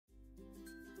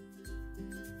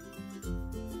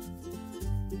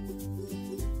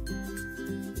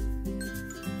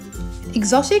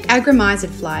Exotic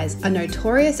agromyzid flies are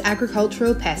notorious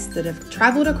agricultural pests that have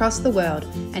travelled across the world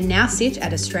and now sit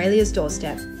at Australia's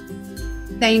doorstep.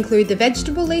 They include the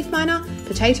vegetable leaf miner,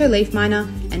 potato leaf miner,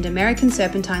 and American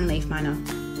serpentine leaf miner.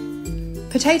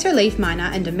 Potato leaf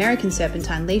miner and American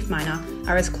serpentine leaf miner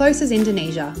are as close as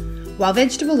Indonesia, while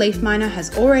vegetable leaf miner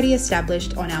has already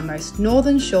established on our most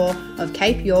northern shore of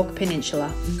Cape York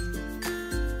Peninsula.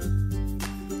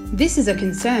 This is a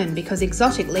concern because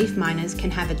exotic leaf miners can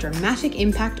have a dramatic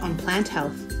impact on plant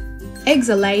health. Eggs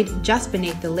are laid just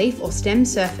beneath the leaf or stem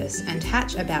surface and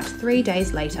hatch about 3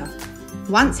 days later.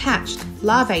 Once hatched,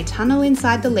 larvae tunnel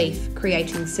inside the leaf,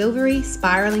 creating silvery,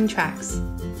 spiralling tracks.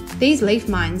 These leaf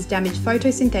mines damage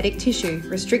photosynthetic tissue,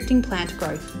 restricting plant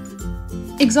growth.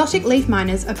 Exotic leaf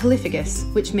miners are polyphagous,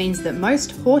 which means that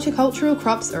most horticultural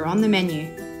crops are on the menu.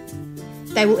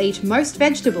 They will eat most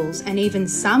vegetables and even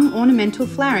some ornamental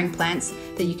flowering plants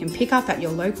that you can pick up at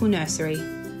your local nursery.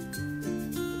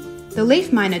 The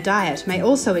leaf miner diet may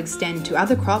also extend to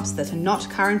other crops that are not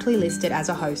currently listed as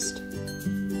a host.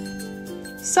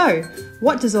 So,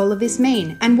 what does all of this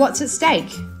mean and what's at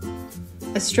stake?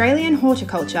 Australian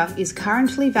horticulture is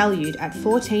currently valued at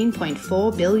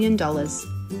 $14.4 billion.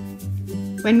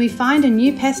 When we find a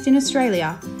new pest in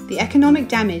Australia, the economic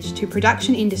damage to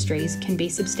production industries can be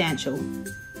substantial.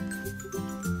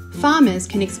 Farmers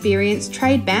can experience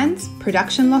trade bans,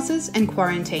 production losses, and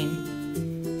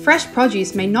quarantine. Fresh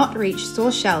produce may not reach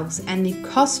store shelves and the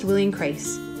cost will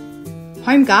increase.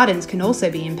 Home gardens can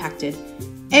also be impacted.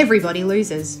 Everybody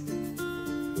loses.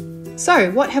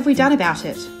 So, what have we done about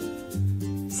it?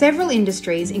 Several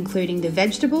industries, including the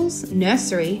vegetables,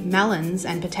 nursery, melons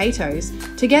and potatoes,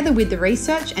 together with the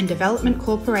Research and Development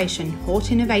Corporation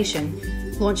Hort Innovation,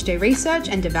 launched a research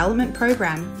and development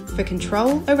program for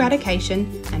control,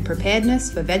 eradication and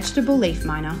preparedness for vegetable leaf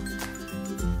miner.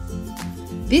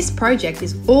 This project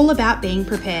is all about being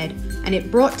prepared, and it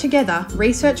brought together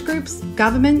research groups,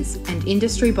 governments and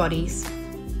industry bodies.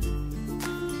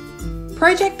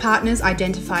 Project partners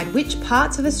identified which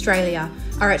parts of Australia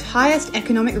are at highest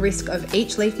economic risk of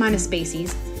each leaf miner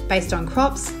species based on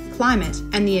crops, climate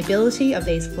and the ability of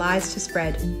these flies to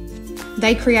spread.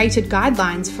 They created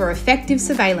guidelines for effective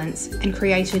surveillance and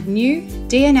created new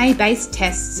DNA-based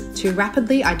tests to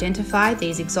rapidly identify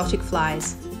these exotic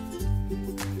flies.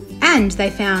 And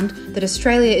they found that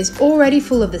Australia is already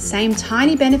full of the same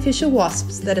tiny beneficial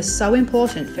wasps that are so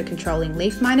important for controlling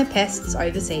leaf miner pests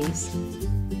overseas.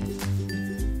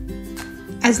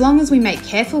 As long as we make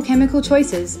careful chemical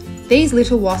choices, these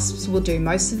little wasps will do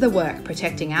most of the work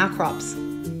protecting our crops.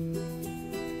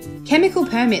 Chemical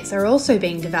permits are also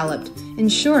being developed,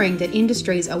 ensuring that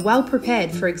industries are well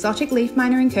prepared for exotic leaf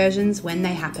miner incursions when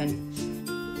they happen.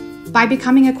 By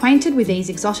becoming acquainted with these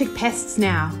exotic pests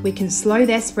now, we can slow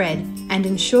their spread and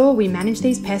ensure we manage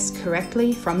these pests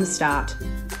correctly from the start.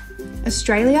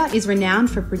 Australia is renowned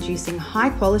for producing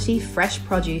high-quality fresh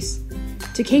produce.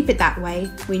 To keep it that way,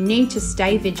 we need to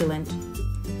stay vigilant.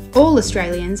 All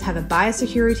Australians have a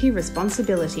biosecurity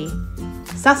responsibility.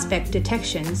 Suspect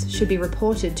detections should be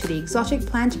reported to the Exotic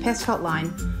Plant Pest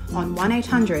Hotline on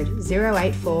 1800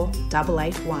 084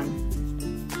 881.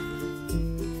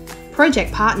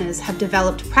 Project partners have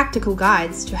developed practical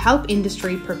guides to help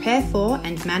industry prepare for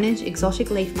and manage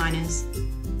exotic leaf miners.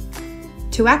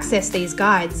 To access these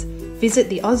guides, visit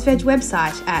the AusVeg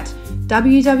website at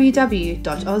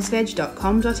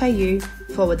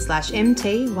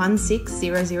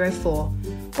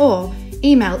www.ausveg.com.au/MT16004 or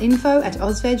email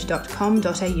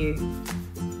info@ausveg.com.au.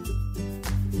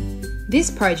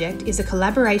 This project is a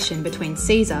collaboration between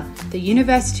Seisia, the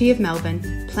University of Melbourne,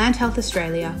 Plant Health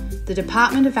Australia, the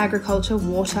Department of Agriculture,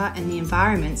 Water and the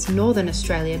Environment's Northern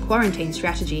Australia Quarantine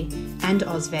Strategy and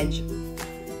AusVeg.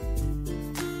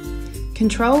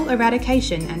 Control,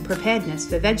 eradication and preparedness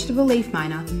for vegetable leaf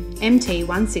miner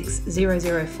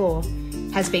MT16004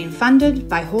 has been funded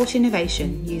by Hort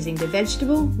Innovation using the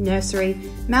vegetable, nursery,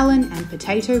 melon and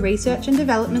potato research and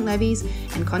development levies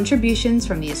and contributions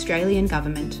from the Australian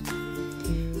Government.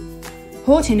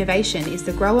 Hort Innovation is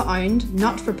the grower-owned,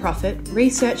 not-for-profit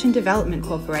research and development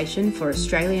corporation for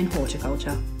Australian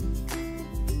horticulture.